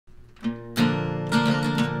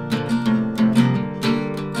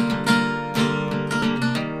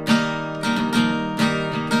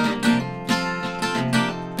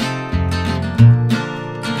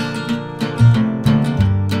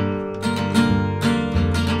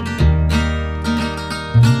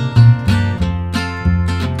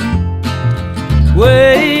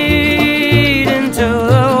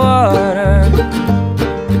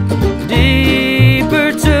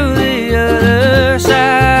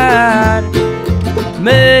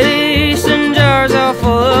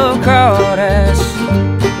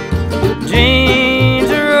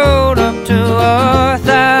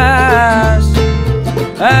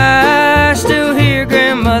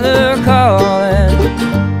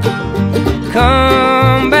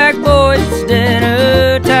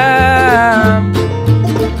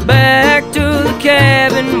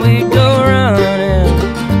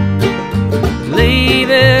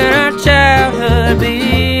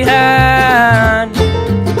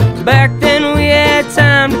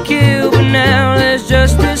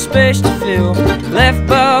left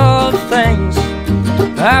by all the things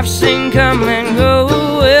I've seen come and go.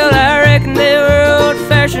 Well, I reckon they were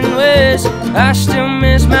old-fashioned ways. I still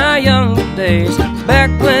miss my younger days, back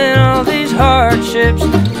when all these hardships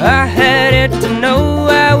I had it to know.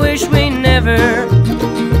 I wish we never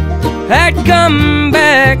had come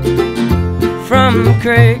back from the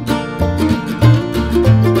creek.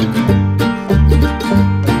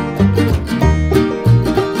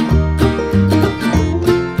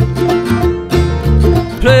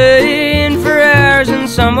 Playing for hours in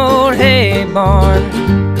some old hay barn,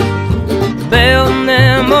 belting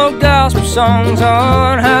them old gospel songs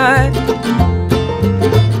on high.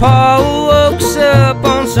 Pa woke us up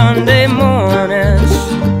on Sunday mornings,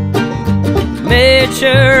 made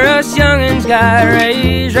sure us youngins got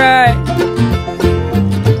raised right.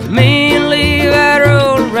 Me and Levi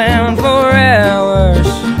rolled around for hours.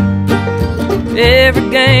 Every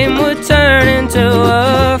game would turn into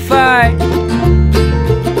a fight.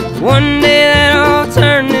 One day that all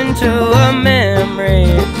turned into a memory.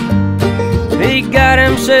 He got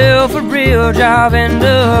himself a real job and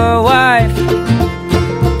a wife.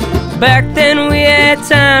 Back then we had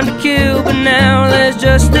time to kill, but now there's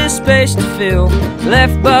just this space to fill,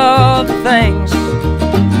 left by all the things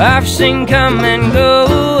I've seen come and go.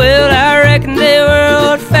 Well, I reckon they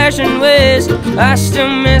were old-fashioned ways. I still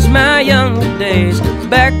miss my younger days,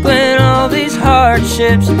 back when all these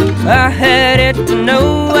hardships I had it to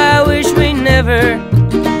know. I wish we never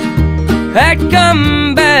had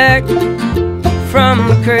come back from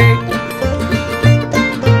the creek.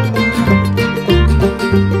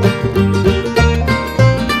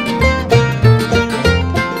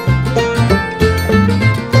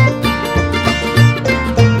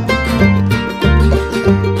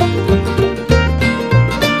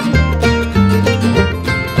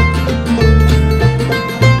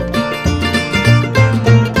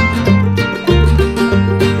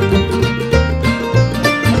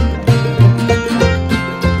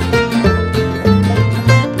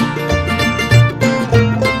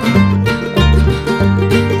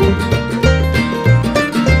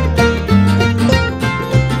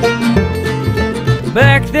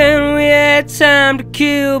 Back then we had time to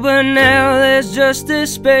kill, but now there's just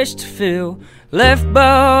this space to fill, left by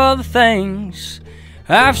all the things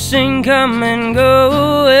I've seen come and go.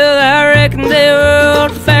 Well, I reckon they were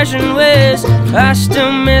old-fashioned ways. I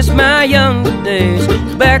still miss my younger days,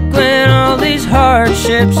 back when all these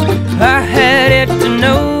hardships I had it to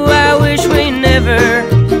know. I wish we never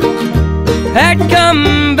had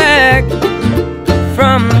come back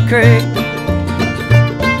from the creek,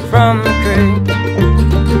 from the creek.